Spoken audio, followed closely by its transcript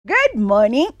Good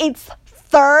morning. It's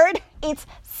third. It's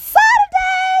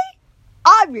Saturday.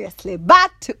 Obviously,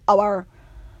 back to our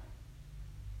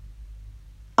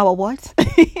what?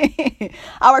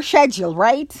 Our schedule,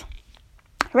 right?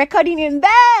 Recording in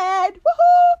bed.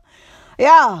 Woohoo!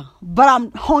 Yeah, but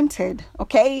I'm haunted,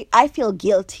 okay? I feel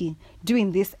guilty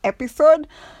doing this episode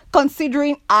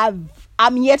considering I'm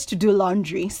yet to do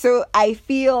laundry. So I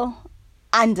feel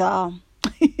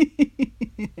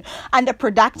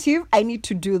underproductive. I need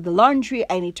to do the laundry.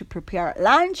 I need to prepare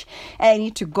lunch. And I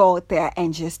need to go out there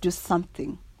and just do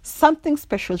something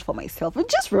special for myself and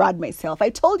just reward myself.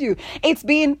 I told you it's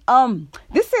been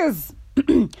this is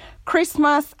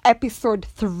Christmas episode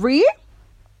 3,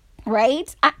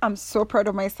 right? I'm so proud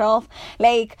of myself.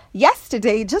 Like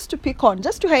yesterday, just to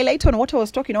highlight on what I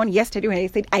was talking on yesterday when I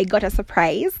said I got a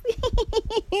surprise.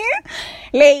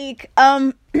 Like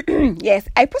yes,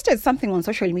 I posted something on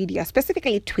social media,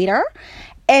 specifically Twitter,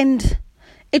 and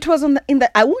it was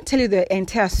I won't tell you the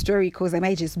entire story because I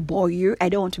might just bore you. I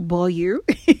don't want to bore you.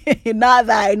 Now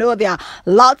that I know there are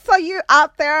lots of you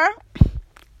out there,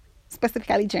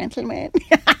 specifically gentlemen.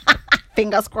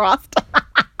 Fingers crossed.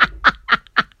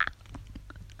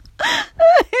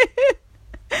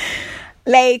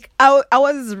 Like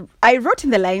I wrote in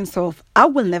the lines of, I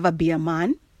will never be a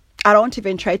man. I don't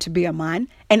even try to be a man,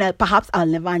 and perhaps I'll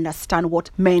never understand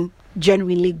what men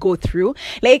genuinely go through.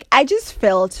 Like I just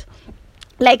felt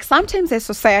like sometimes as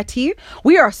society,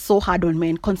 we are so hard on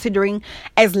men, considering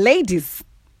as ladies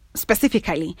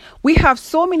specifically, we have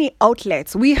so many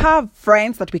outlets. We have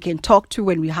friends that we can talk to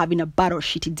when we're having a bad or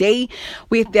shitty day.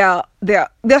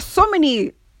 There's so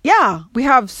many, we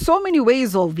have so many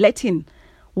ways of letting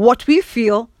what we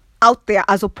feel out there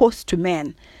as opposed to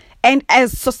men. And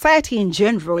as society in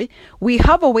general, we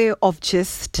have a way of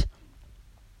just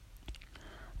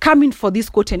coming for this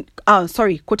quote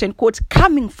unquote,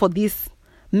 coming for these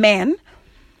men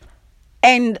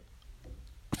and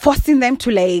forcing them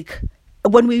to, like,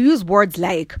 when we use words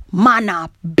like man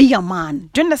up, be a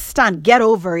man, do you understand? Get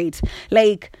over it.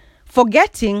 Like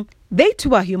forgetting they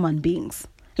too are human beings.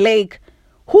 Like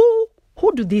who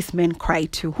do these men cry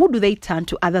to? Who do they turn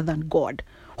to other than God?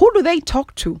 Who do they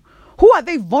talk to? Who are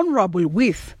they vulnerable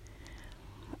with?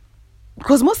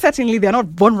 Because most certainly they're not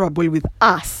vulnerable with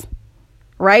us,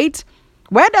 right?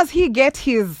 Where does he get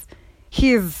his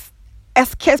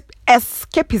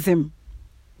escapism,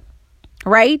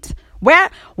 right?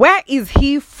 Where is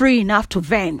he free enough to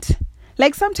vent?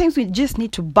 Like sometimes we just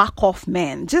need to back off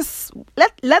men. Just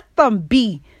let them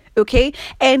be, okay?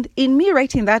 And in me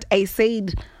writing that, I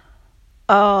said,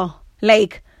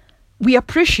 like, we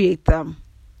appreciate them.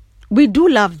 We do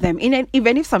love them.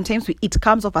 Even if sometimes it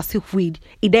comes off as if it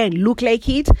didn't look like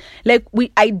it. Like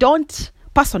I don't,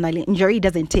 personally, Njeri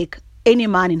doesn't take any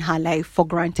man in her life for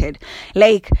granted.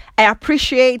 Like I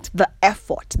appreciate the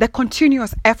effort, the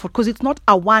continuous effort, because it's not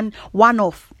a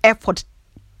one-off effort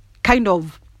kind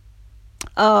of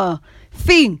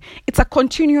thing. It's a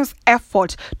continuous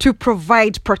effort to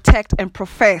provide, protect, and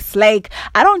profess. Like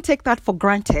I don't take that for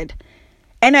granted.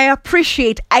 And I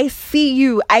appreciate, I see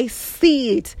you, I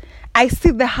see it. I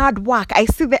see the hard work. I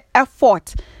see the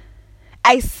effort.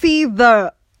 I see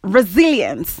the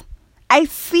resilience. I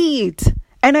see it.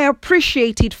 And I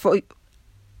appreciate it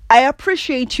I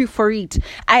appreciate you for it.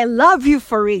 I love you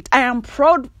for it. I am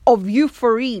proud of you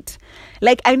for it.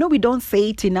 Like, I know we don't say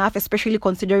it enough, especially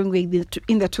considering we're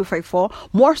in the 254.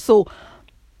 More so,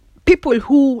 people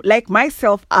who, like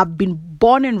myself, have been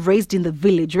born and raised in the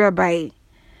village, whereby,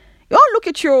 look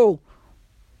at you.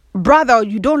 Brother,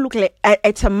 you don't look like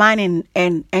it's a man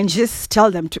and just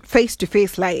tell them face to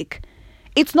face, like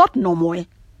it's not normal.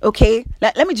 Okay,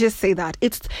 let me just say that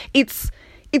it's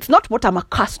not what I'm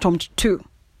accustomed to.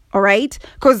 All right,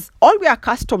 because all we're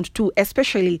accustomed to,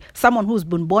 especially someone who's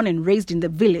been born and raised in the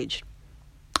village,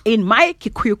 in my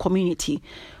Kikuyu community,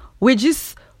 we're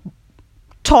just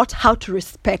taught how to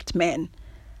respect men,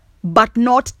 but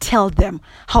not tell them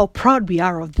how proud we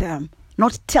are of them.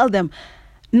 Not tell them.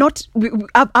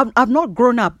 I've not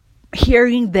grown up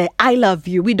hearing the I love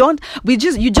you. You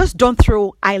just don't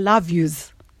throw I love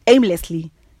yous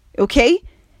aimlessly. Okay?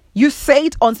 You say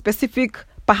it on specific,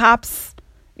 perhaps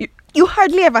you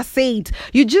hardly ever say it.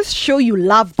 You just show you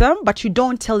love them, but you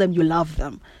don't tell them you love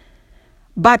them.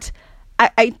 But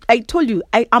I told you,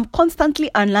 I'm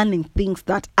constantly unlearning things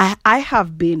that I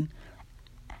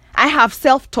have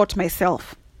self-taught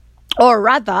myself. Or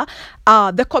rather,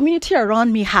 the community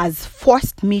around me has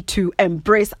forced me to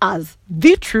embrace as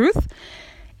the truth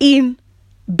in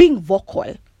being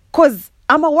vocal. Because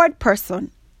I'm a word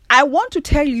person. I want to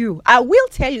tell you, I will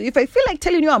tell you. If I feel like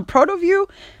telling you I'm proud of you,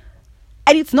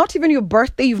 and it's not even your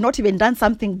birthday, you've not even done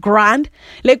something grand.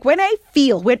 Like when I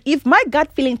feel, if my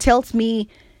gut feeling tells me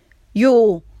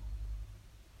you're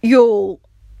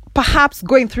perhaps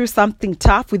going through something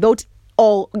tough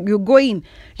or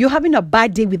you're having a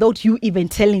bad day without you even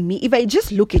telling me, if I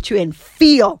just look at you and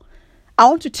feel, I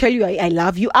want to tell you I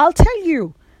love you, I'll tell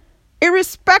you,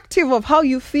 irrespective of how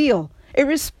you feel,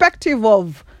 irrespective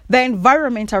of the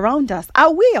environment around us, I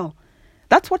will.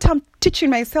 That's what I'm teaching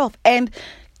myself. And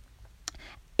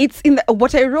it's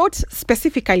what I wrote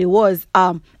specifically was,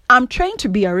 I'm trying to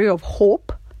be a ray of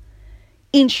hope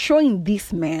in showing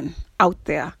these men out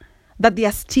there that they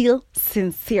are still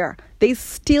sincere. There is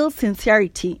still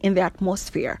sincerity in the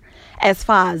atmosphere as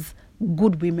far as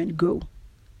good women go.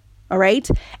 All right.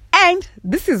 And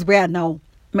this is where now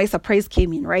my surprise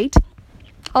came in, right?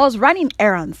 I was running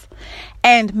errands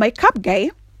and my cab guy,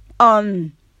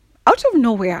 out of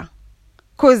nowhere,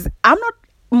 because I'm not,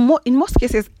 in most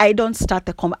cases, I don't start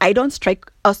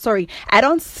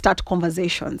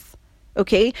conversations.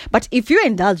 Okay. But if you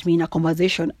indulge me in a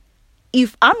conversation,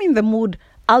 if I'm in the mood,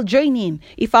 I'll join in.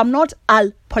 If I'm not,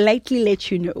 I'll politely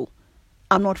let you know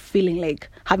I'm not feeling like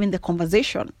having the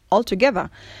conversation altogether.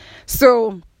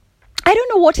 So I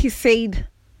don't know what he said,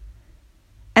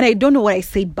 and I don't know what I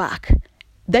said back.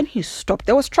 Then he stopped.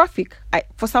 There was traffic.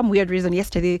 For some weird reason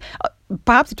yesterday,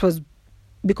 perhaps it was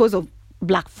because of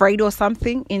Black Friday or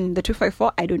something in the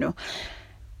 254. I don't know.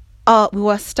 We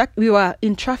were stuck. We were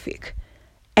in traffic,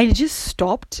 and he just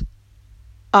stopped.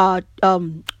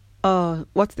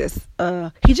 What's this?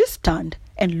 He just turned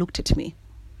and looked at me,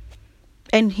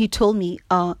 and he told me,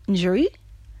 Njeri,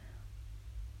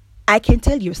 I can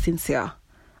tell you're sincere.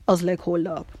 I was like, hold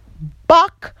up,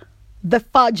 back the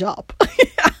fudge up.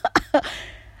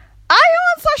 I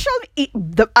on social.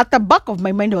 At the back of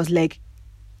my mind, I was like,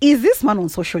 is this man on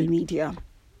social media?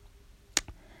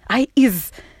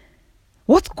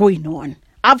 What's going on?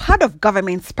 I've heard of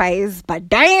government spies, but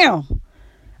damn,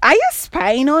 are you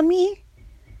spying on me?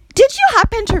 Did you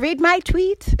happen to read my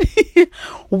tweet?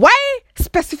 Why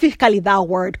specifically that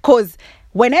word? Because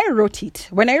when I wrote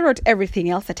everything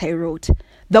else that I wrote,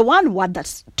 the one word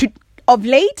of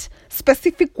late,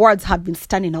 specific words have been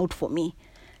standing out for me.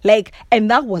 And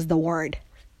that was the word,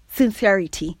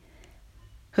 sincerity.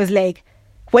 Because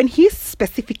when he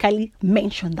specifically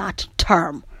mentioned that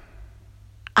term,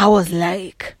 I was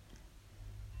like,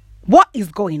 what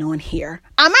is going on here?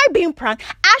 Am I being pranked?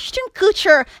 Ashton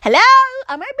Kutcher, hello?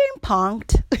 Am I being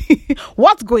punked?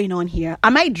 What's going on here?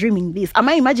 Am I dreaming this? Am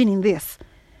I imagining this?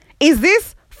 Is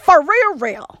this for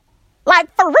real? Like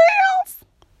for reals?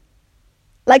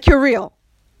 Like you're real?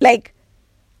 Like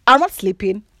I'm not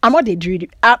sleeping. I'm not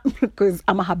daydreaming because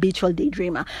I'm a habitual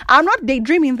daydreamer. I'm not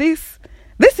daydreaming this.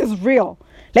 This is real.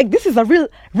 This is a real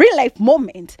life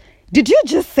moment. Did you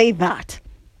just say that?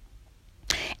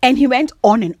 And he went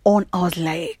on and on. I was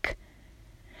like,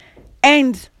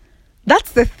 and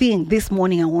that's the thing this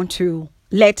morning I want to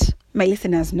let my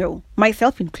listeners know,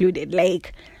 myself included.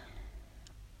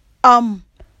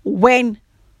 When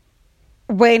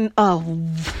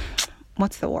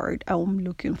what's the word I'm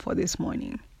looking for this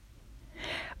morning?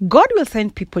 God will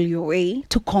send people your way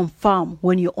to confirm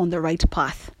when you're on the right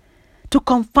path, to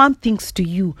confirm things to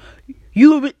you.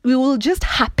 You will just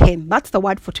happen. That's the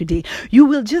word for today. You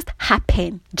will just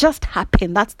happen. Just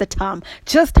happen. That's the term.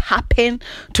 Just happen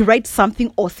to write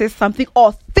something or say something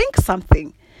or think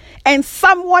something. And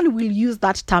someone will use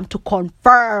that term to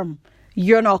confirm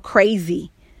you're not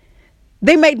crazy.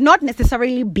 They might not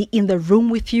necessarily be in the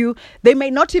room with you. They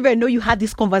might not even know you had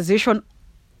this conversation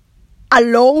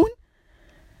alone.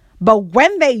 But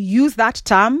when they use that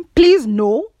term, please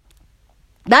know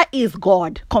that is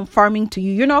God confirming to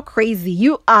you, you're not crazy.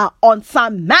 You are on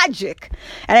some magic.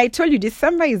 And I told you,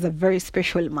 December is a very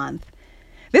special month.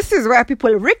 This is where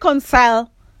people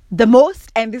reconcile the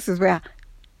most. And this is where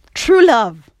true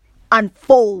love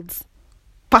unfolds,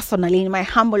 personally, in my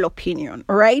humble opinion.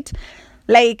 Right?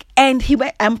 And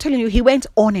I'm telling you, he went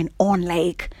on and on,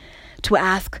 to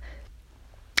ask,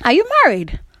 are you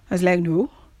married? I was like, no.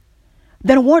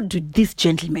 Then what do these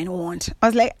gentlemen want? I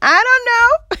was like, I don't know.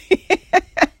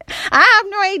 I have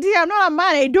no idea. I'm not a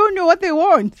man. I don't know what they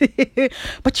want.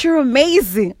 But you're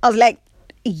amazing. I was like,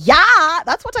 yeah,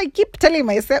 that's what I keep telling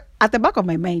myself at the back of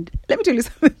my mind. Let me tell you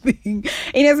something.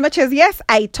 In as much as, yes,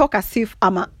 I talk as if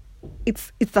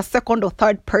it's the second or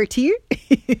third party.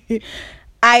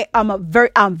 I'm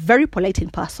very polite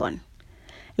in person.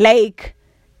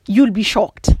 You'll be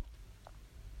shocked.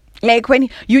 When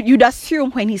you'd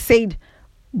assume when he said,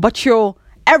 but you're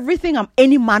everything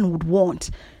any man would want.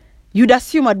 you'd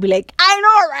assume I'd be like, I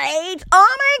know, right?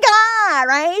 Oh my God,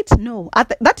 right? No,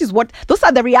 those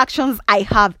are the reactions I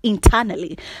have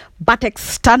internally. But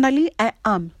externally, I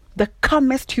am the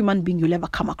calmest human being you'll ever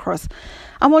come across.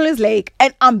 I'm always like,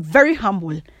 and I'm very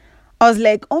humble. I was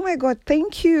like, oh my God,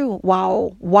 thank you.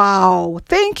 Wow.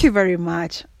 Thank you very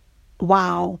much.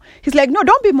 Wow. He's like, no,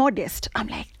 don't be modest. I'm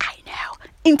like, I know.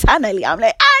 Internally, I'm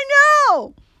like, I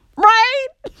know. Right?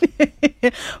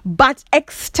 But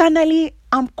externally,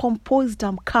 I'm composed,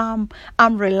 I'm calm,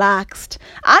 I'm relaxed.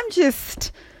 I'm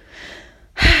just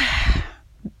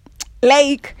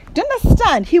like, do you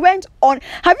understand? He went on.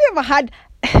 Have you ever had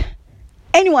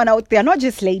anyone out there, not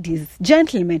just ladies,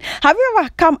 gentlemen, have you ever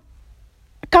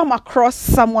come across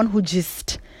someone who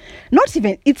just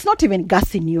it's not even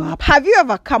gassing you up? Have you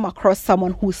ever come across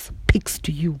someone who speaks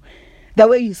to you the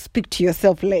way you speak to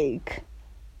yourself, like,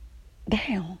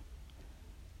 damn,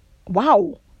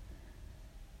 wow.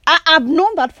 I've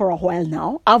known that for a while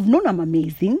now. I've known I'm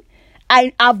amazing.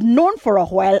 I've known for a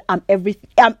while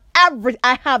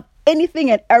I have anything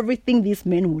and everything these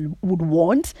men would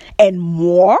want and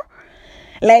more.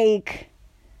 Like,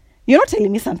 you're not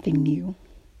telling me something new.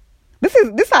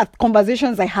 These are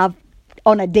conversations I have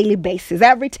on a daily basis.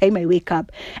 Every time I wake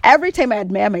up, every time I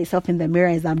admire myself in the mirror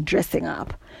as I'm dressing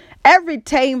up, every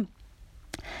time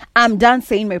I'm done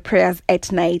saying my prayers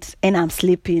at night and I'm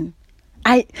sleeping.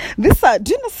 Do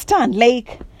you understand?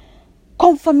 Like,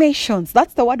 confirmations.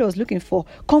 That's the word I was looking for.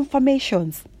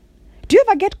 Confirmations. Do you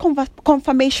ever get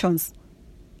confirmations?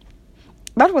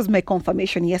 That was my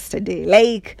confirmation yesterday.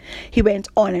 Like, he went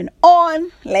on and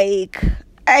on. Like,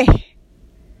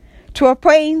 to a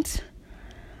point,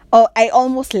 I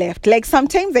almost left. Like,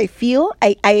 sometimes I feel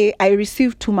I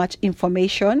receive too much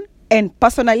information. And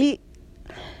personally,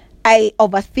 I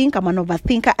overthink. I'm an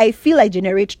overthinker. I feel I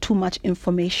generate too much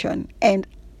information, and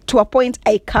to a point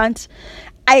I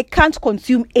can't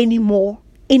consume anymore.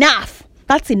 Enough.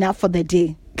 That's enough for the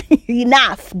day.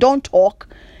 Enough. Don't talk.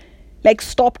 Like,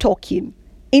 stop talking.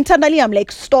 Internally, I'm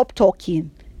like, stop talking.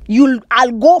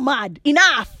 I'll go mad.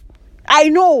 Enough. I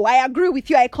know. I agree with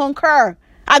you. I concur.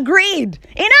 Agreed.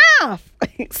 Enough.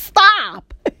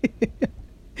 Stop.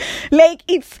 Like,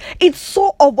 it's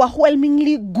so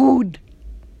overwhelmingly good.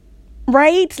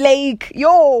 Right? Like,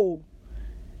 yo,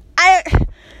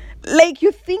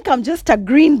 you think I'm just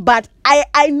agreeing, but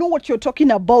I know what you're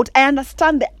talking about. I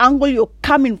understand the angle you're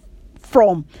coming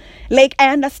from. Like,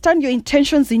 I understand your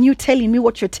intentions in you telling me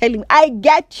what you're telling me. I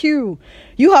get you.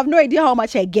 You have no idea how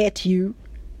much I get you.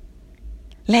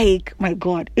 Like, my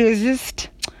God, it was just,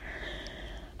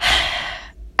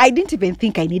 I didn't even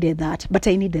think I needed that, but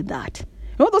I needed that.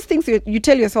 You know those things you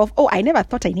tell yourself, oh, I never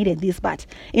thought I needed this, but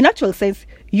in actual sense,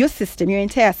 your system, your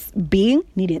entire being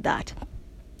needed that.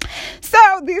 So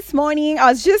this morning,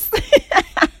 I was just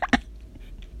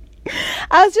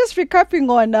recapping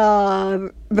on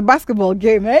the basketball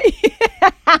game,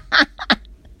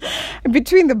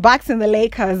 between the Bucks and the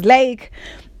Lakers. Like,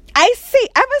 I say,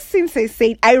 ever since I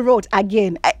said, I wrote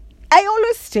again, I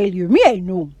always tell you, me, I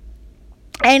know.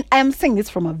 And I'm saying this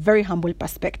from a very humble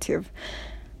perspective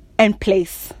and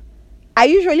place. I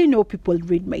usually know people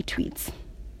read my tweets.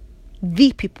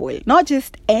 The people, not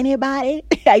just anybody.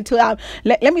 I told them,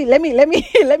 let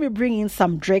me bring in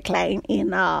some Drake line in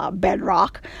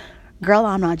Bedrock. Girl,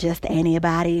 I'm not just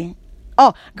anybody.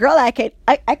 Oh, girl, I can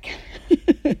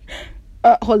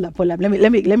hold up.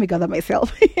 Let me gather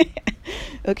myself.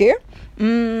 Okay.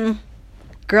 Girl,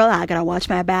 I gotta watch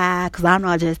my back because I'm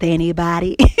not just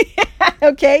anybody.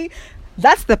 Okay,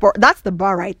 that's the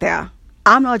bar right there.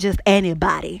 I'm not just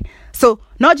anybody. So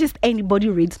not just anybody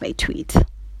reads my tweet.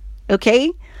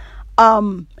 Okay,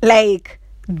 like,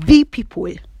 the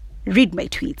people read my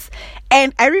tweets.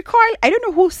 And I recall, I don't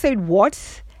know who said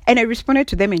what, and I responded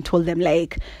to them and told them,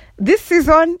 like, this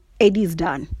season Eddie is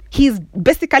done. He's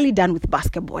basically done with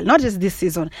basketball. Not just this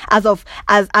season, as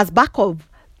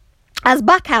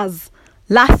back as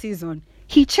last season.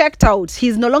 He checked out.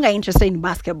 He's no longer interested in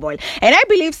basketball. And I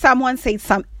believe someone said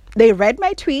they read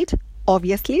my tweet,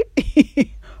 obviously,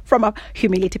 from a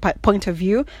humility point of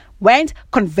view,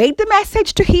 conveyed the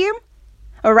message to him.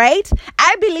 All right.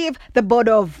 I believe the board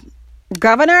of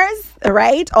governors,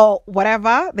 right, or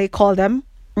whatever they call them.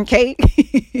 Okay.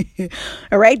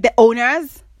 All right. The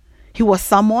owners, he was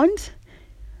summoned.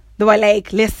 They were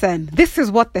like, listen, this is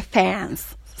what the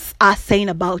fans are saying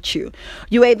about you.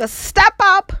 You either step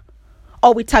up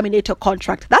or we terminate your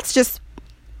contract. That's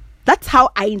how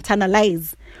I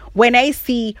internalize when I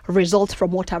see results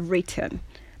from what I've written.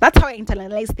 That's how I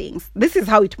internalize things. This is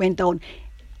how it went down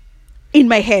in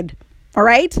my head. All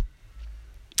right.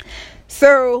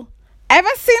 So ever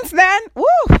since then,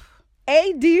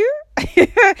 AD,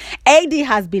 AD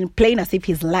has been playing as if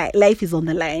his life is on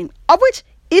the line, of which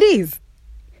it is.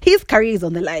 His career is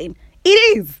on the line.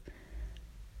 It is.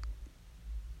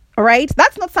 All right?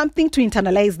 That's not something to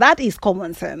internalize. That is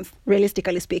common sense,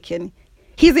 realistically speaking.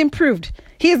 He's improved.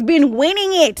 He's been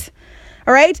winning it.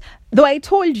 All right? Though I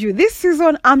told you, this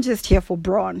season, I'm just here for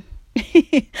Braun.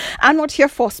 I'm not here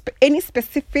for any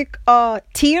specific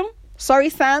team. Sorry,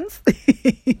 Sans.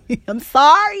 I'm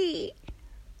sorry.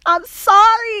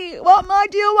 What more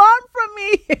do you want from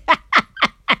me?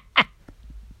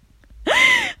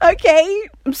 Okay,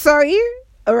 I'm sorry.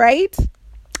 All right.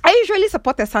 I usually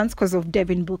support the Suns because of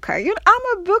Devin Booker.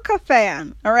 I'm a Booker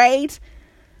fan. All right.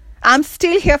 I'm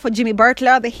still here for Jimmy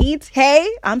Butler, the Heat. Hey,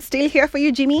 I'm still here for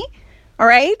you, Jimmy. All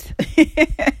right.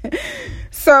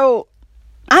 So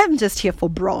I'm just here for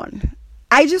Braun.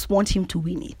 I just want him to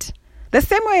win it. The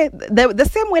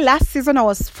same way last season I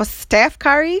was for Steph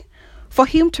Curry, for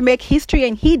him to make history,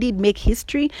 and he did make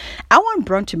history. I want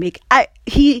Braun to make.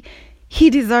 He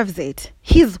deserves it.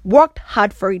 He's worked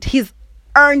hard for it. He's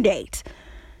earned it.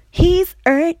 He's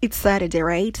earned. It's Saturday,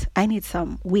 right? I need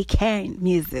some weekend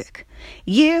music.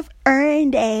 You've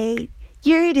earned it.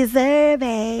 You deserve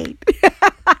it.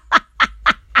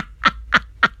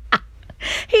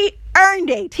 He earned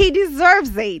it. He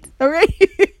deserves it. All right.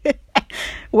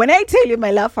 When I tell you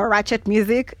my love for ratchet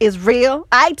music is real,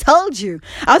 I told you.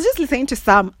 I was just listening to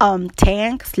some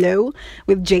Tank Slow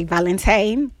with Jay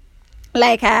Valentine.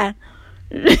 Like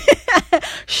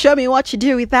show me what you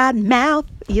do with that mouth,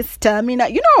 your stamina.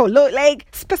 Like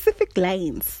specific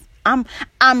lines. I'm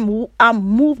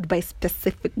moved by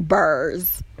specific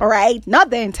bars. All right, not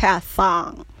the entire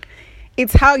song.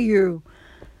 It's how you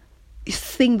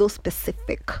sing those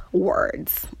specific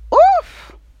words.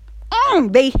 Oof,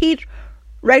 they hit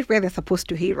right where they're supposed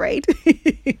to hit, right?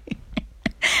 And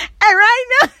right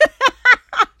now,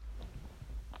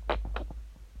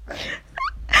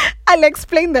 I'll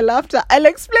explain the laughter. I'll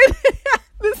explain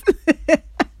this.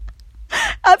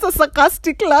 That's a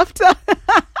sarcastic laughter.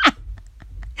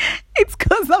 It's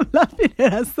because I'm laughing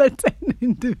at a certain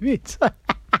individual.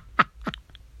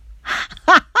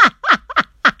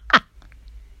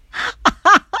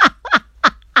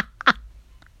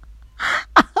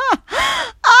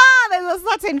 There's a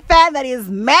certain fan that is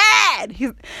mad.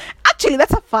 Actually,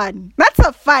 that's a fan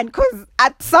because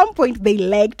at some point they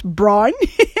liked Braun.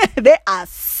 They are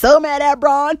so mad at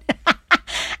Braun.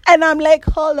 And I'm like,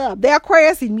 hold up. The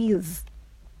Aquarius in me is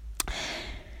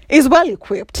well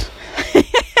equipped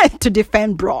to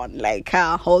defend Braun. Like,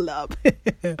 hold up.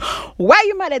 Why are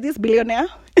you mad at this billionaire?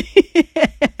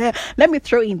 Let me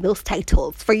throw in those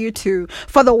titles for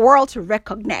the world to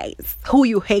recognize who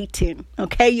you hating.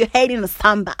 Okay, you hating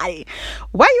somebody.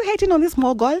 Why are you hating on this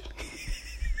mogul?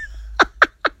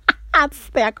 That's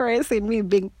the Aquarius in me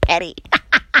being petty.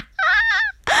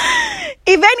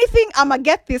 If anything, I'ma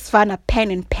get this fan a pen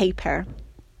and paper.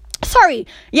 Sorry,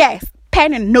 yes,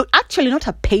 pen and note. Actually, not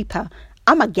a paper.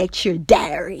 I'ma get you a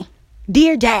diary.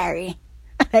 Dear diary.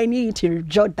 I need to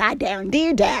jot that down.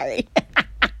 Dear diary.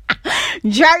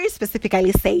 Jerry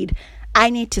specifically said, I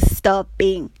need to stop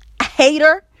being a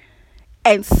hater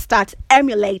and start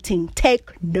emulating,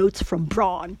 take notes from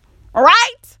Braun. All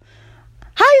right?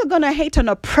 How you gonna hate on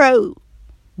a pro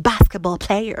basketball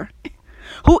player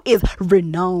who is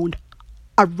renowned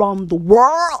around the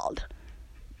world?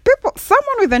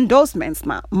 Someone with endorsements,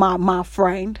 my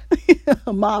friend.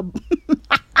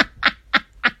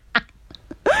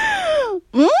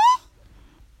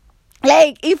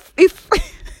 Like if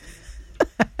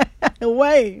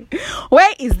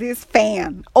where is this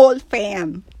old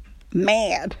fan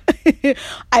mad?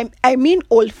 I mean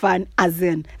old fan as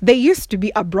in they used to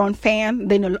be a Braun fan,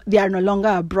 they are no longer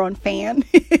a Braun fan.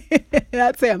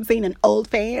 That's why I'm saying an old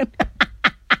fan.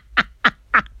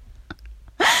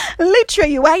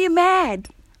 Literally, why are you mad?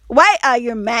 Why are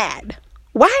you mad?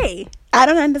 Why? I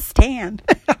don't understand.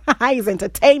 It's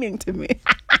entertaining to me.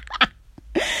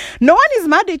 No one is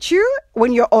mad at you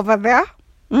when you're over there.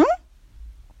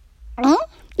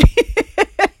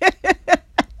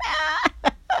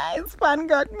 This fun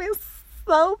got me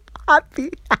so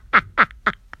happy.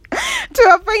 To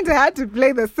a point I had to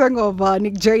play the song of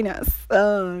Nick Jonas.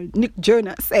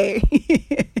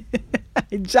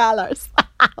 Jealous.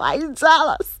 Why are you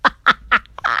jealous?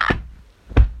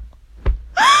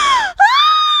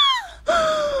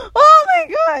 Oh my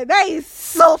God, that is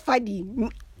so funny.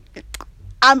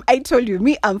 I told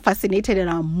you, I'm fascinated and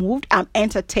I'm moved. I'm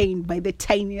entertained by the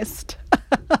tiniest,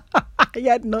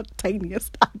 yet not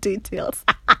tiniest details.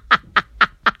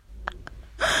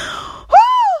 Oh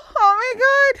my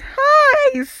God,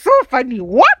 it's so funny.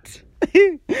 What?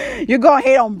 You gonna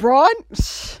hate on Braun?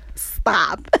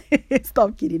 Stop.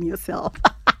 Stop kidding yourself.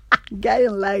 Get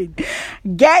in line.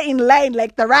 Get in line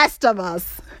like the rest of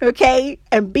us. Okay?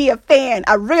 And be a fan.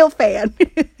 A real fan.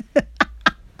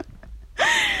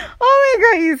 Oh my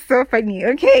God, he's so funny.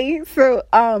 Okay? So,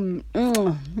 oh my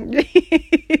God.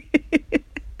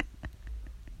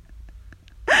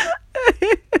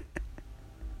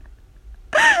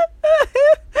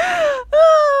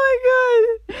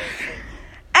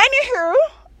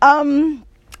 Anywho,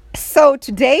 so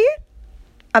today,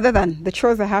 other than the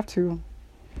chores I have to,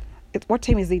 what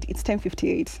time is it? It's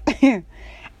 10:58.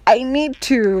 I need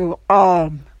to,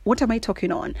 what am I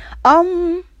talking on?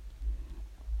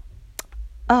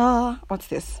 What's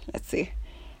this? Let's see.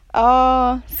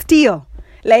 Still,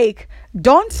 like,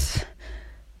 don't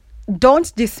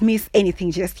dismiss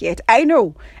anything just yet. I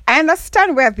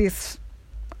understand where this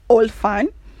old fan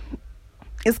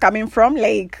is coming from.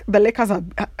 Like, the Lakers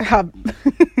have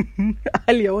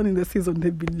earlier on in the season,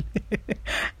 they've been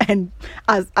and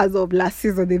as of last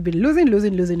season, they've been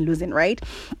losing, right?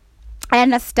 I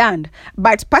understand,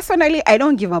 but personally, I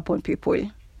don't give up on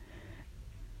people.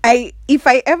 If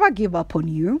I ever give up on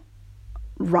you,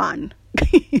 run,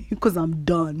 because I'm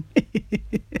done.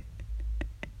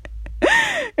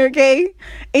 Okay,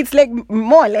 it's like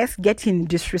more or less getting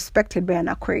disrespected by an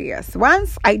Aquarius.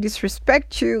 Once I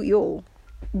disrespect you,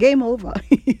 game over.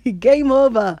 Game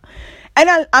over.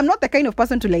 And I'm not the kind of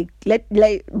person to like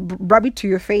rub it to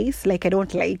your face like I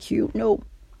don't like you. No,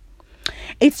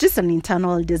 it's just an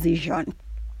internal decision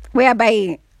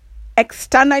whereby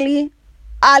externally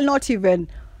I'll not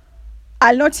even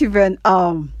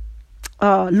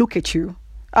look at you.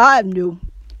 No,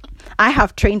 I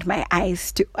have trained my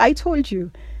eyes to. I told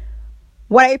you,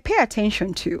 what I pay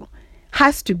attention to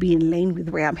has to be in line with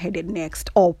where I'm headed next,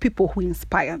 or people who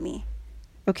inspire me.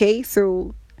 Okay,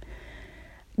 so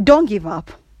don't give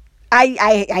up.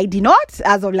 I did not.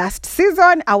 As of last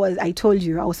season, I told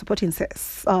you I was supporting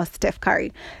Steph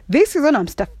Curry. This season,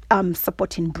 I'm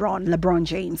supporting LeBron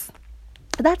James.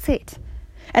 That's it.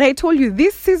 And I told you,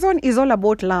 this season is all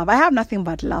about love. I have nothing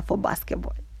but love for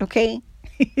basketball. Okay?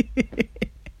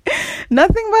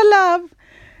 Nothing but love.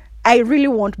 I really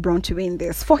want Bron to win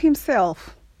this for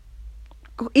himself.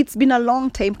 It's been a long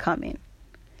time coming.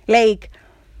 Like,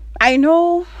 I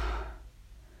know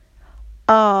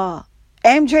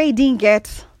MJ didn't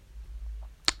get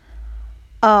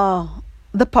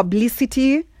the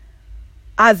publicity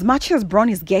as much as Bron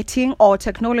is getting, or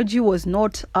technology was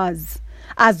not as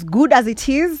good as it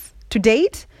is to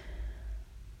date.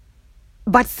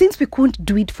 But since we couldn't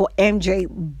do it for MJ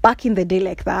back in the day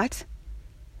like that,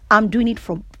 I'm doing it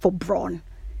for Bron.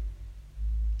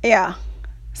 Yeah.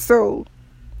 So,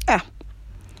 yeah.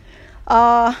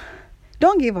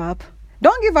 Don't give up.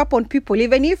 Don't give up on people,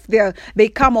 even if they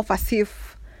come off as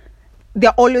if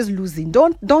they're always losing.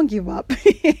 Don't give up.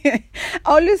 I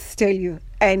always tell you,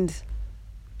 and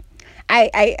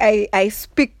I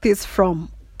speak this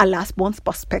from a last born's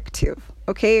perspective,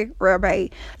 okay? Whereby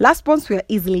last borns were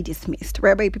easily dismissed,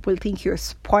 whereby people think you're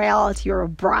spoiled, you're a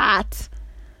brat.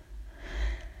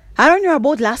 I don't know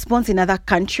about last borns in other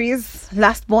countries,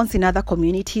 last borns in other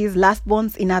communities, last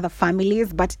borns in other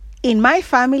families, but in my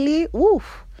family,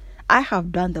 I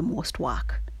have done the most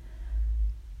work.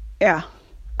 Yeah,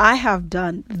 I have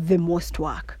done the most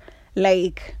work.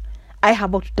 Like, I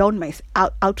have outdone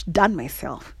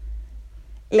myself.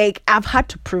 Like, I've had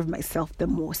to prove myself the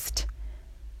most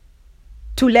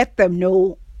to let them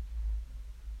know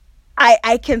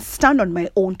I can stand on my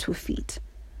own 2 feet.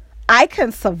 I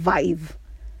can survive.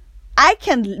 I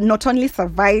can not only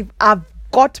survive, I've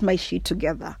got my shit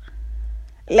together.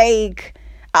 Like,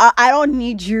 I don't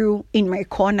need you in my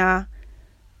corner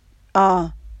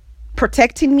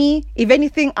protecting me. If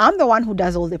anything, I'm the one who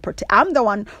does all the I'm the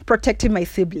one protecting my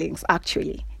siblings,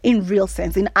 actually, in real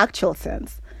sense, in actual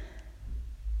sense.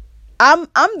 I'm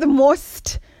the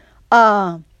most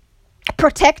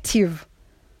protective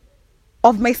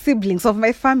of my siblings, of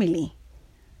my family.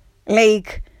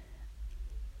 Like,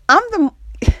 I'm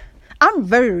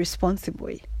very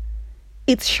responsible.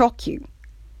 It's shocking.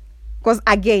 Because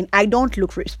again, I don't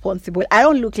look responsible. I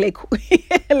don't look like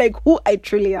who I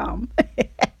truly am.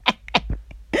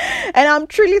 And I'm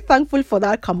truly thankful for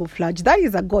that camouflage. That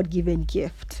is a God-given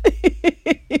gift.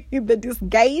 The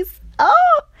disguise.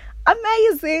 Oh,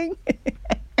 amazing.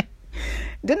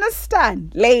 Do you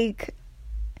understand? Like,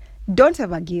 don't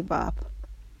ever give up.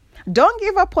 Don't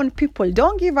give up on people.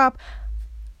 Don't give up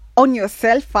on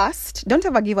yourself first. Don't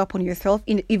ever give up on yourself,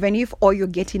 even if all you're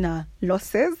getting are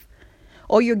losses,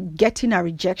 or you're getting are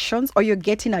rejections, or you're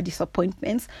getting are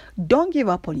disappointments. Don't give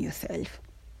up on yourself.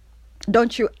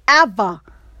 Don't you ever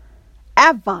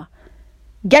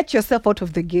get yourself out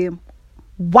of the game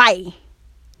Why?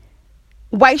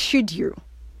 Why should you?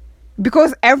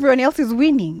 Because everyone else is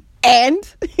winning. And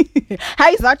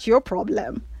how is that your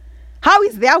problem? How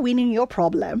is their winning your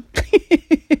problem?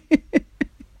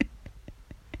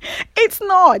 It's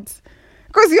not.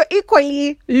 Because you're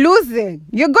equally losing.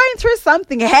 You're going through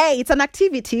something. Hey, it's an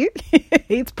activity.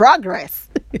 It's progress.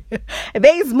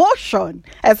 There is motion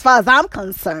as far as I'm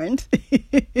concerned.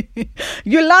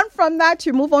 You learn from that.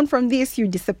 You move on from this. You're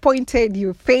disappointed.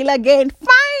 You fail again.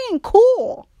 Fine.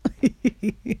 Cool.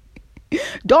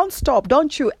 Don't stop.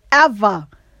 Don't you ever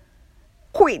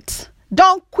quit.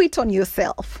 Don't quit on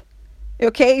yourself.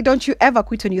 Okay? Don't you ever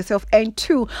quit on yourself. And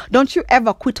 2, don't you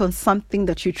ever quit on something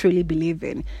that you truly believe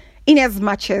in. In as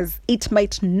much as it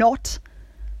might not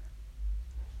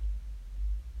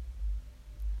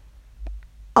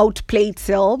outplay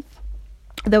itself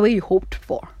the way you hoped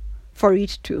for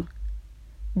it to.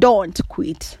 Don't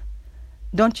quit.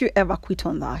 Don't you ever quit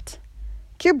on that.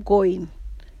 Keep going.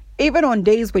 Even on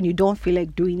days when you don't feel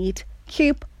like doing it,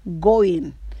 keep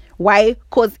going. Why?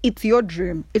 Because it's your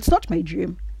dream. It's not my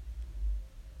dream.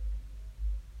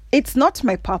 It's not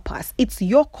my purpose. It's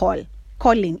your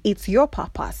calling. It's your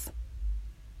purpose.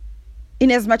 In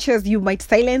as much as you might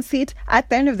silence it, at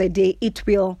the end of the day, it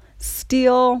will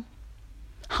still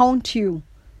haunt you.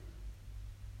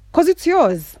 Because it's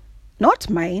yours,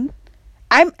 not mine.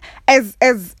 I'm as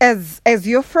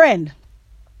your friend,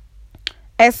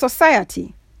 as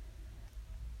society,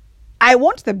 I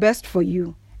want the best for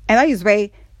you. And that is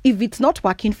why if it's not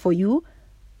working for you,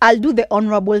 I'll do the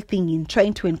honorable thing in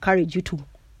trying to encourage you to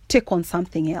take on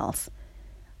something else.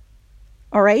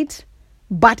 All right?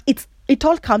 But it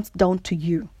all comes down to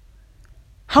you.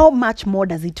 How much more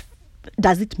does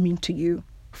it mean to you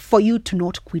for you to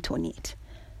not quit on it?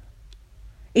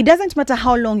 It doesn't matter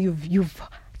how long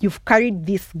you've carried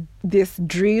this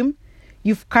dream,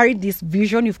 you've carried this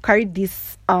vision, you've carried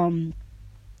this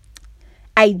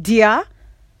idea,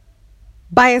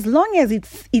 but as long as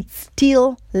it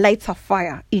still lights a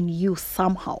fire in you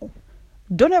somehow,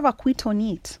 don't ever quit on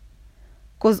it,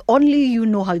 because only you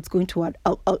know how it's going to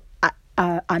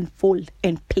unfold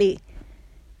and play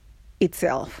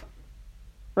itself,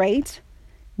 right?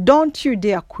 Don't you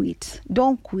dare quit.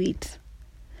 Don't quit.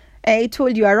 I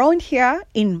told you, around here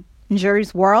in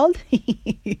Njeri's world,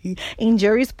 in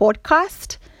Njeri's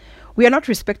podcast, we are not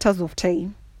respecters of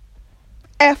time.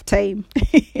 F time.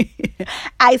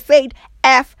 I said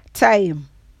F time.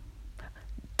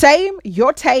 Time,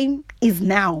 your time is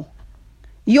now.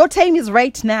 Your time is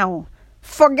right now.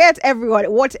 Forget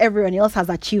what everyone else has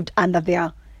achieved under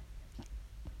their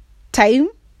time,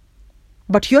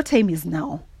 but your time is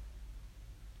now.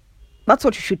 That's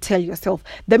what you should tell yourself.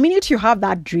 The minute you have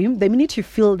that dream, the minute you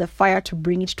feel the fire to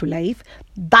bring it to life,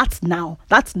 that's now.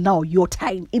 That's now your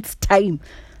time. It's time.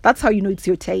 That's how you know it's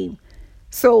your time.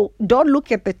 So don't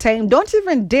look at the time. Don't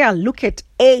even dare look at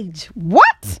age.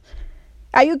 What?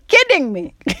 Are you kidding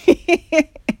me?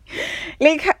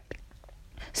 Like,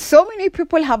 so many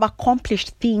people have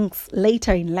accomplished things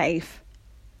later in life.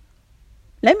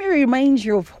 Let me remind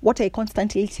you of what I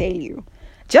constantly tell you.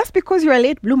 Just because you're a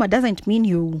late bloomer doesn't mean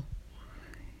you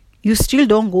still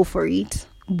don't go for it.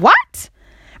 What?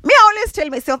 Me, I always tell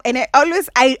myself, and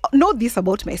I know this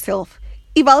about myself.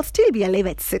 If I'll still be alive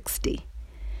at 60,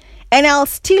 and I'll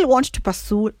still want to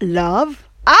pursue love,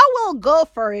 I will go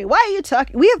for it. Why are you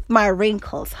talking? With my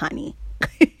wrinkles, honey.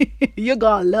 You're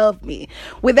gonna love me.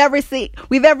 With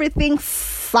everything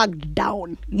sucked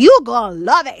down. You're gonna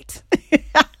love it.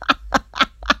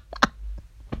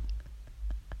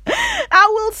 I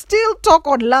will still talk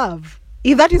on love.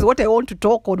 If that is what I want to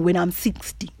talk on when I'm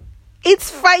 60,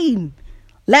 it's fine.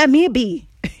 Let me be.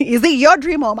 Is it your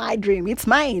dream or my dream? It's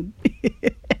mine.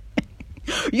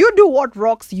 You do what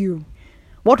rocks you,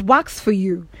 what works for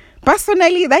you.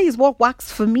 Personally, that is what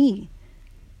works for me.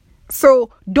 So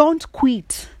don't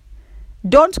quit.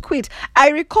 Don't quit. I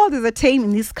recall there's a time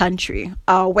in this country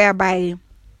whereby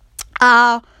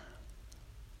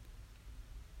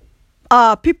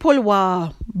people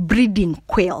were breeding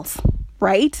quails,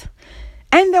 right?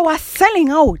 And they were selling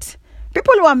out.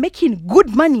 People were making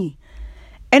good money.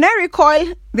 And I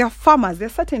recall there are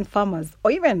certain farmers,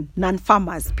 or even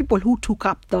non-farmers, people who took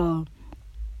up the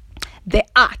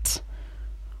art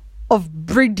of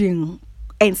breeding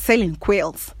and selling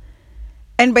quails.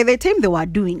 And by the time they were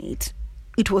doing it,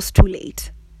 it was too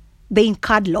late. They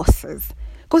incurred losses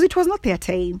because it was not their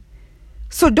time.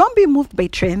 So don't be moved by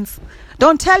trends.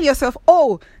 Don't tell yourself,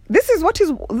 oh, this is what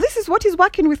is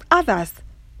working with others.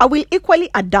 I will equally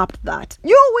adapt that.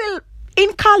 You will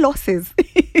incur losses.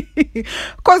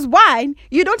 Because one,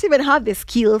 you don't even have the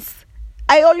skills.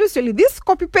 I always tell you, this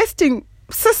copy pasting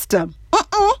system,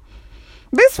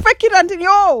 This fake it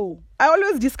until I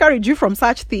always discourage you from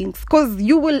such things, because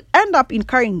you will end up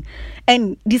incurring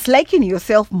and disliking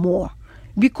yourself more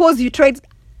because you tried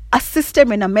a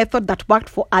system and a method that worked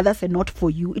for others and not for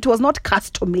you. It was not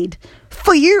custom made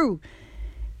for you.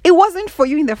 It wasn't for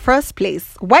you in the first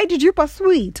place. Why did you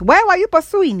pursue it? Why were you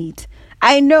pursuing it?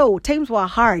 I know times were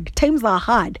hard. Times are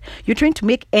hard. You're trying to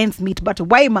make ends meet, but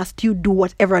why must you do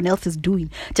what everyone else is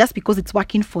doing just because it's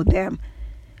working for them?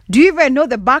 Do you even know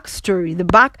the backstory,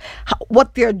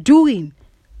 what they're doing?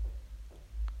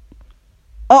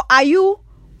 Or are you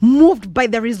moved by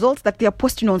the results that they're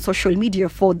posting on social media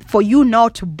for you now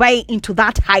to buy into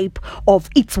that hype of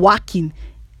it's working?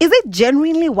 Is it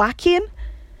genuinely working?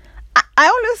 I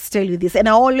always tell you this, and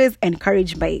I always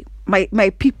encourage my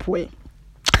people.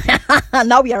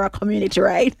 Now we are a community,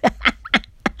 right?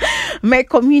 My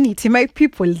community, my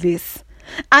people, this.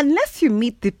 Unless you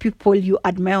meet the people you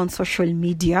admire on social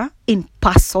media in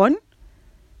person,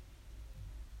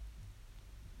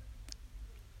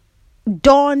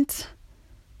 don't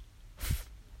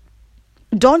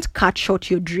cut short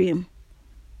your dream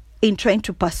in trying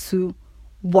to pursue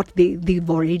what they've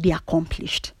already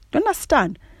accomplished. Do you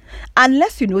understand?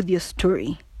 Unless you know their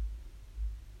story,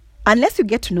 unless you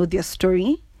get to know their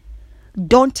story,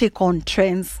 don't take on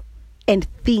trends and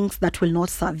things that will not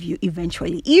serve you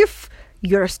eventually. If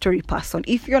you're a story person,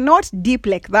 if you're not deep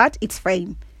like that, it's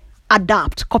fine.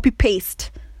 Adapt, copy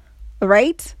paste,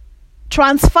 right?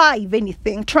 Transfer, if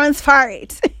anything, transfer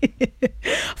it.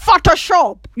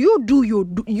 Photoshop, you do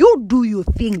your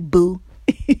thing, boo.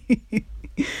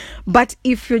 But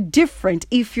if you're different,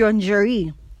 if you're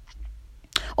Njeri,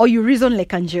 or you reason like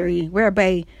Njeri,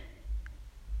 whereby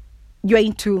you're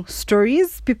into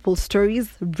stories, people's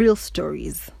stories, real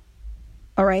stories,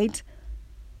 all right?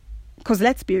 Because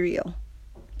let's be real,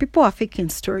 people are faking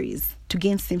stories to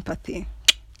gain sympathy.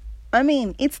 I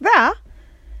mean, it's there.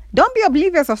 Don't be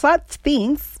oblivious of such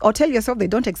things or tell yourself they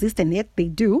don't exist, and yet they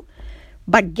do.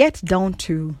 But get down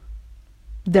to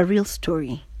the real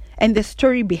story and the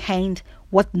story behind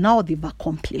what now they've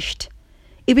accomplished.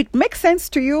 If it makes sense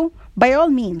to you, by all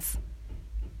means,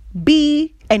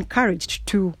 be encouraged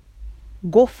to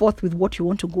go forth with what you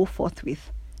want to go forth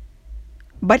with.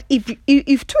 But if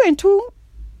 2 and 2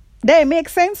 they make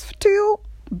sense to you,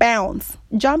 bounce,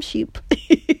 jump ship.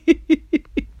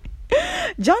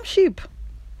 Jump ship.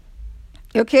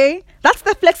 Okay, that's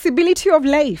the flexibility of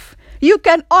life. You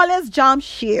can always jump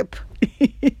ship.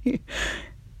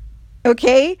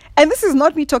 Okay, and this is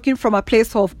not me talking from a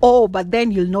place of but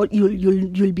then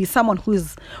you'll be someone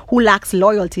who lacks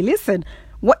loyalty. Listen,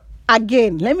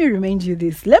 again, let me remind you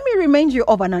this. Let me remind you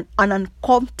of an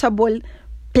uncomfortable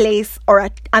place or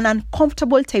an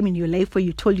uncomfortable time in your life where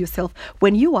you told yourself,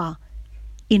 when you are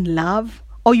in love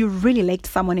or you really liked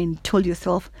someone and you told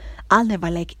yourself, I'll never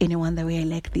like anyone the way I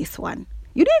like this one.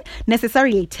 You didn't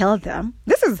necessarily tell them.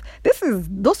 This is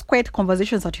those quiet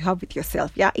conversations that you have with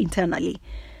yourself, internally.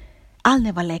 I'll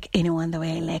never like anyone the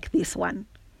way I like this one.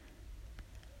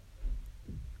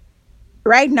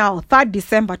 Right now, 3rd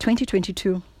December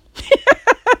 2022.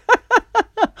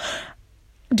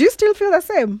 Do you still feel the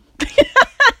same?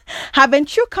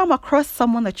 Haven't you come across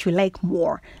someone that you like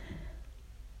more?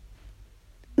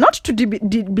 Not to be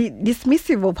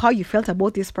dismissive of how you felt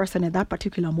about this person at that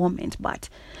particular moment, but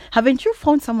haven't you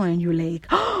found someone and you're like,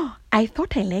 I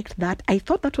thought I liked that. I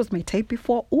thought that was my type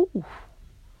before. Ooh,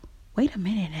 wait a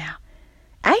minute now.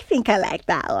 I think I like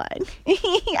that one.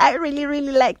 I really,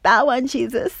 really like that one,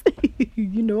 Jesus.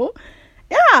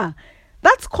 Yeah,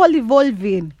 that's called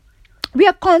evolving. We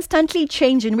are constantly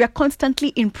changing. We are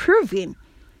constantly improving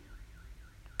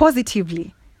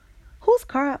positively. Whose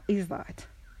car is that?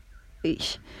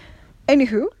 Ish.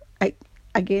 Anywho,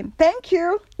 again, thank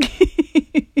you.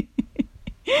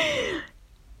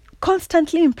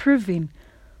 Constantly improving.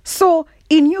 So,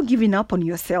 in you giving up on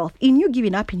yourself, in you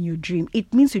giving up in your dream,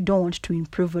 it means you don't want to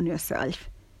improve on yourself.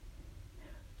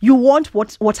 You want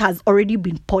what has already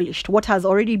been polished, what has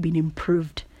already been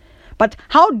improved. But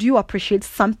how do you appreciate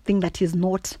something that is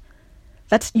not,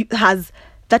 that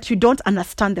you don't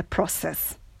understand the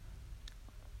process?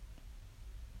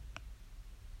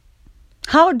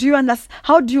 How do you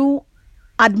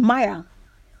admire?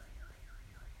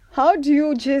 How do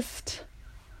you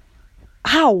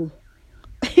how?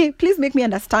 Please make me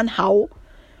understand how.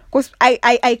 Because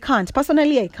I can't.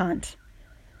 Personally, I can't.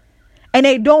 And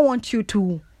I don't want you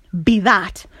to be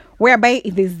that. Whereby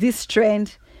if there's this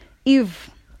trend, if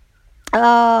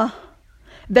the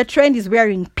trend is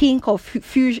wearing pink or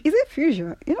fuchsia. Is it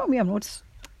fuchsia? You know me, I'm not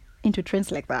into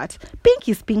trends like that. Pink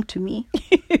is pink to me.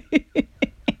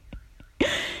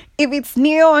 If it's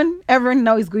neon, everyone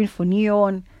now is going for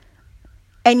neon.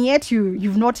 And yet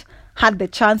you've not had the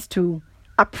chance to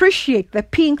appreciate the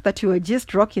pink that you were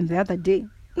just rocking the other day.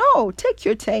 No, take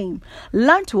your time.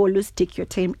 Learn to always take your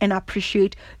time and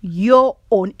appreciate your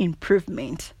own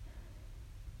improvement,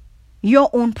 your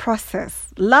own process.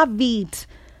 Love it.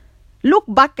 Look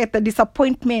back at the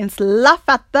disappointments, laugh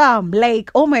at them like,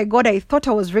 oh my God, I thought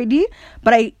I was ready,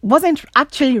 but I wasn't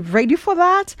actually ready for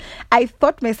that. I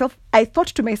thought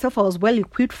to myself I was well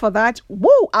equipped for that.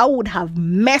 Whoa, I would have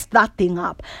messed that thing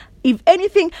up. If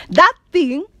anything, that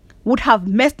thing would have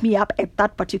messed me up at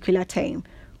that particular time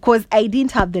because I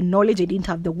didn't have the knowledge, I didn't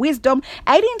have the wisdom,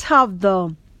 I didn't have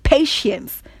the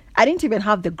patience, I didn't even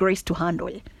have the grace to handle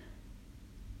it.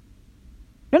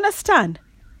 You understand?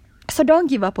 So don't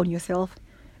give up on yourself.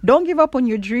 Don't give up on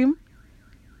your dream.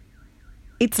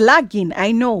 It's lagging,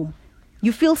 I know.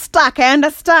 You feel stuck, I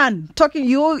understand.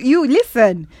 You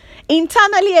listen.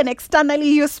 Internally and externally,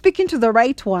 you're speaking to the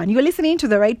right one. You're listening to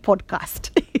the right podcast.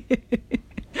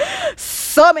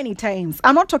 So many times.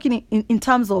 I'm not talking in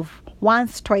terms of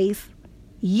once, twice,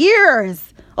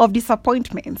 years of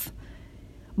disappointments.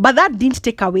 But that didn't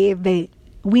take away the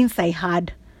wins I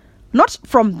had. Not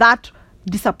from that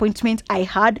disappointment I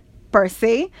had per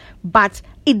se, but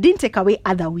it didn't take away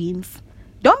other wins.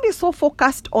 Don't be so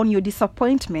focused on your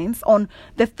disappointments, on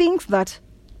the things that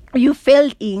you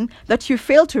failed in, that you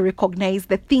fail to recognize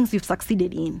the things you've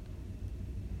succeeded in.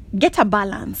 Get a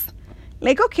balance.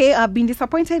 Like, okay, I've been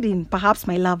disappointed in perhaps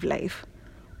my love life.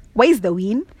 Where is the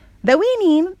win? The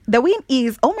win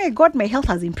is, oh my God, my health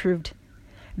has improved.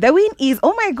 The win is,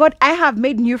 oh my God, I have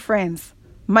made new friends.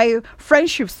 My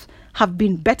friendships have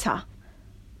been better.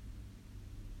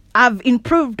 I've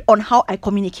improved on how I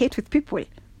communicate with people,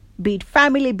 be it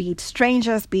family, be it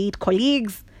strangers, be it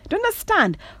colleagues. Do you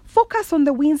understand? Focus on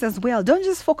the wins as well. Don't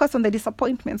just focus on the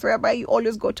disappointments whereby you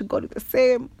always go to God with the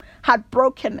same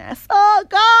heartbrokenness. Oh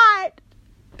God!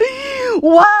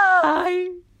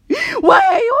 Why? Why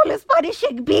are you always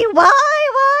punishing me? Why?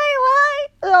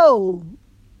 Oh,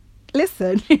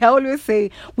 listen, I always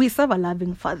say we serve a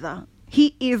loving Father.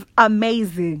 He is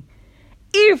amazing.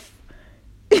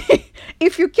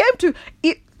 If you came to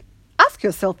ask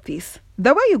yourself this,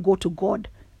 the way you go to God,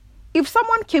 if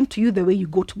someone came to you the way you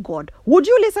go to God, would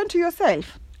you listen to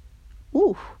yourself?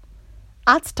 Ooh,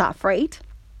 that's tough, right?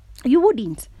 You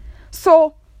wouldn't.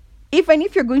 So even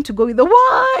if you're going to go with the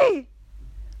why,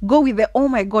 go with the, oh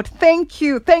my God, thank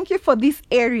you for this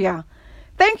area.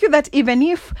 Thank you that even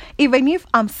if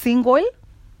I'm single,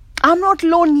 I'm not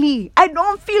lonely. I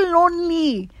don't feel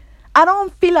lonely. I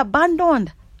don't feel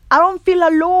abandoned. I don't feel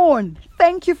alone.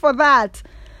 Thank you for that.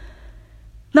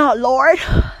 Now, Lord,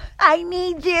 I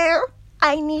need you.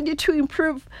 I need you to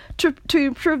improve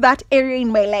that area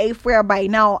in my life whereby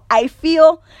now I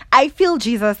feel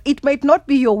Jesus. It might not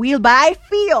be your will, but I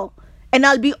feel. And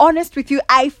I'll be honest with you,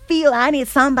 I feel I need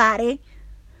somebody.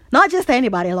 Not just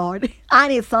anybody, Lord. I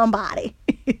need somebody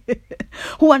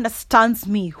who understands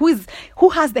me, who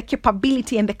has the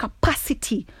capability and the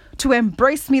capacity to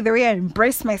embrace me the way I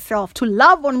embrace myself, to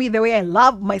love on me the way I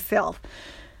love myself,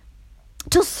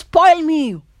 to spoil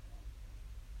me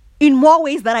in more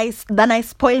ways than I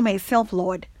spoil myself,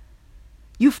 Lord.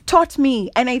 You've taught me,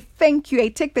 and I thank you. I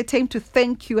take the time to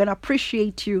thank you and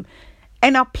appreciate you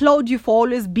and applaud you for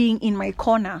always being in my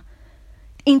corner,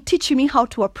 in teaching me how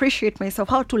to appreciate myself,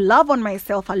 how to love on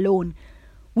myself alone.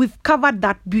 We've covered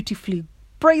that beautifully.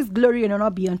 Praise, glory, and honor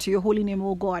be unto your holy name,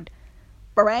 O God.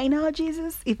 But right now,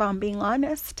 Jesus, if I'm being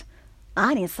honest,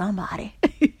 I need somebody.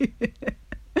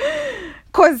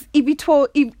 Because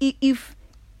if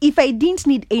I didn't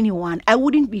need anyone, I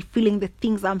wouldn't be feeling the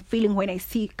things I'm feeling when I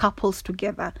see couples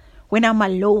together. When I'm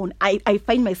alone, I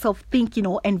find myself thinking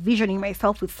or envisioning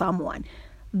myself with someone.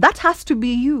 That has to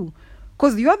be you.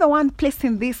 Because you're the one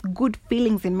placing these good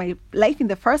feelings in my life in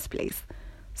the first place.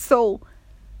 So,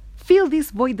 feel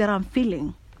this void that I'm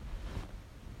feeling.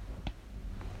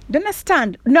 Do you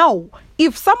understand? Now,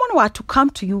 if someone were to come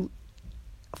to you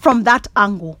from that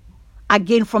angle,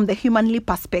 again, from the humanly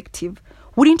perspective,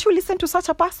 wouldn't you listen to such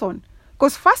a person?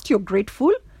 Because first, you're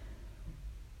grateful.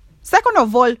 Second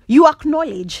of all, you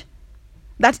acknowledge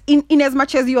that in as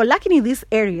much as you're lacking in this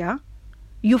area,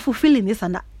 you fulfill in this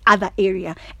and other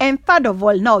area. And third of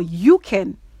all, now you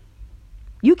can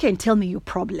tell me your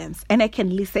problems and I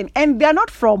can listen. And they're not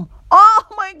from, oh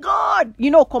my God,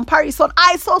 comparison.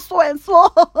 I saw so and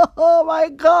so. Oh my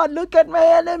God, look at my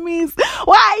enemies.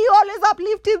 Why are you always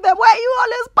uplifting them? Why are you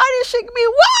always punishing me?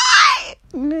 Why?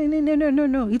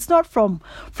 No. It's not from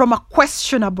a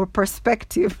questionable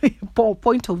perspective or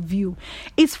point of view.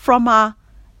 It's from a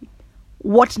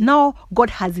what now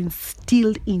God has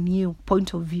instilled in you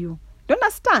point of view. Do you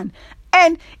understand?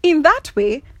 And in that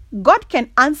way, God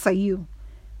can answer you.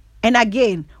 And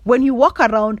again, when you walk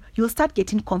around, you'll start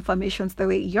getting confirmations the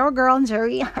way your girl,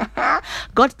 Jerry,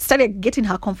 God started getting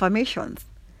her confirmations.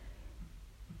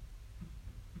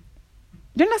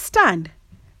 Do you understand?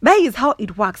 That is how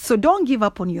it works. So don't give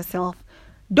up on yourself.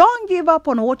 Don't give up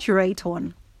on what you write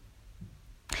on.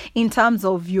 In terms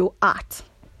of your art,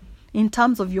 in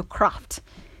terms of your craft,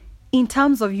 in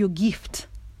terms of your gift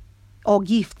or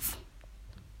gifts.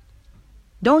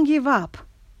 Don't give up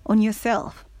on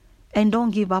yourself and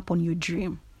don't give up on your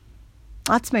dream.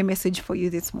 That's my message for you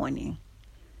this morning.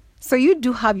 So you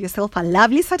do have yourself a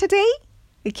lovely Saturday,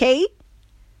 okay?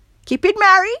 Keep it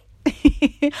merry,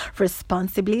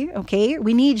 responsibly, okay?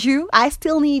 We need you. I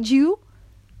still need you.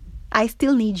 I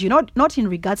still need you. Not in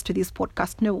regards to this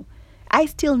podcast, no. I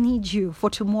still need you for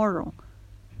tomorrow.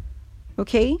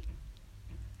 Okay?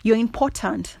 You're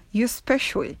important. You're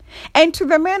special. And to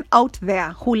the men out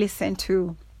there who listen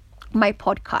to my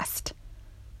podcast,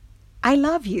 I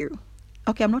love you.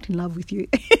 Okay, I'm not in love with you.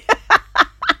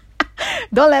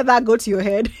 Don't let that go to your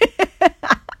head.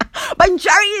 But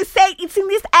Jerry, you say it's in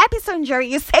this episode, Jerry.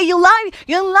 You say you're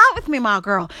in love with me, my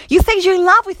girl. You say you're in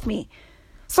love with me.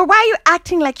 So why are you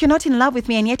acting like you're not in love with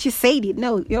me and yet you said it?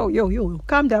 No, yo,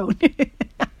 calm down.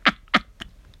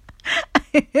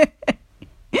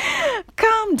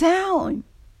 Calm down.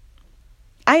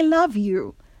 I love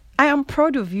you. I am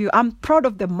proud of you. I'm proud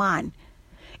of the man.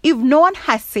 If no one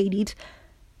has said it,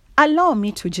 allow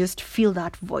me to just fill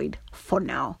that void for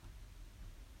now.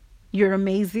 You're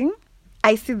amazing.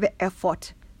 I see the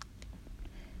effort.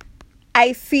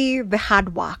 I see the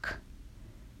hard work.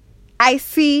 I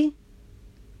see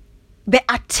the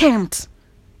attempt.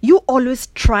 You always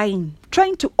trying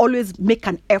to always make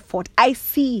an effort. I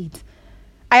see it.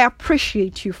 I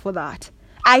appreciate you for that.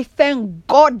 I thank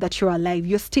God that you're alive.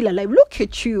 You're still alive. Look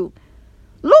at you.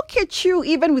 Look at you,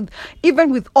 even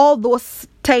with all those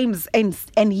times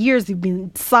and years you've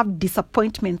been served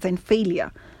disappointments and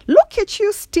failure. Look at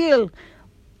you still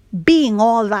being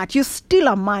all that. You're still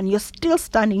a man. You're still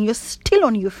standing. You're still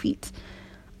on your feet.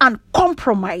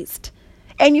 Uncompromised.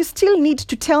 And you still need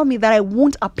to tell me that I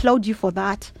won't applaud you for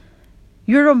that.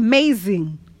 You're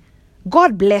amazing.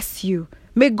 God bless you.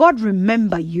 May God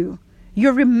remember you.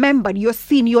 You're remembered. You're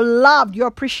seen. You're loved. You're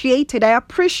appreciated. I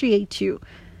appreciate you.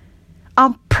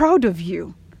 I'm proud of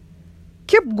you.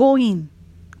 Keep going.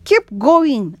 Keep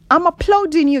going. I'm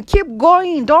applauding you. Keep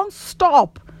going. Don't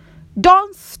stop.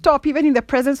 Don't stop even in the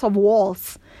presence of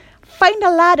walls. Find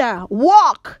a ladder.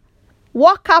 Walk.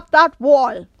 Walk up that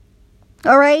wall.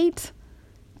 All right?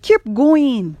 Keep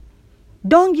going.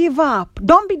 Don't give up.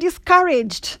 Don't be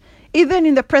discouraged. Even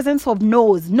in the presence of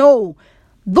no's. No.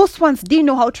 Those ones didn't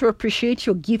know how to appreciate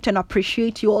your gift and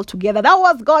appreciate you altogether. That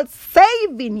was God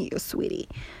saving you, sweetie.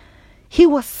 He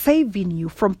was saving you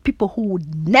from people who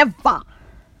would never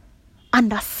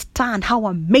understand how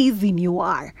amazing you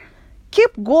are.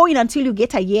 Keep going until you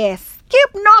get a yes. Keep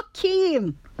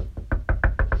knocking.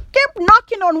 Keep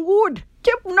knocking on wood.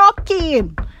 Keep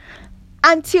knocking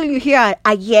until you hear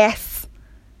a yes.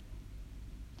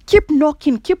 Keep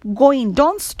knocking. Keep going.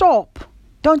 Don't stop.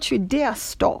 Don't you dare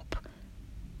stop.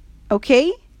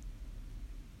 Okay?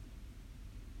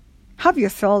 Have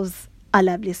yourselves a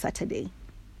lovely Saturday.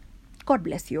 God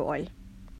bless you all.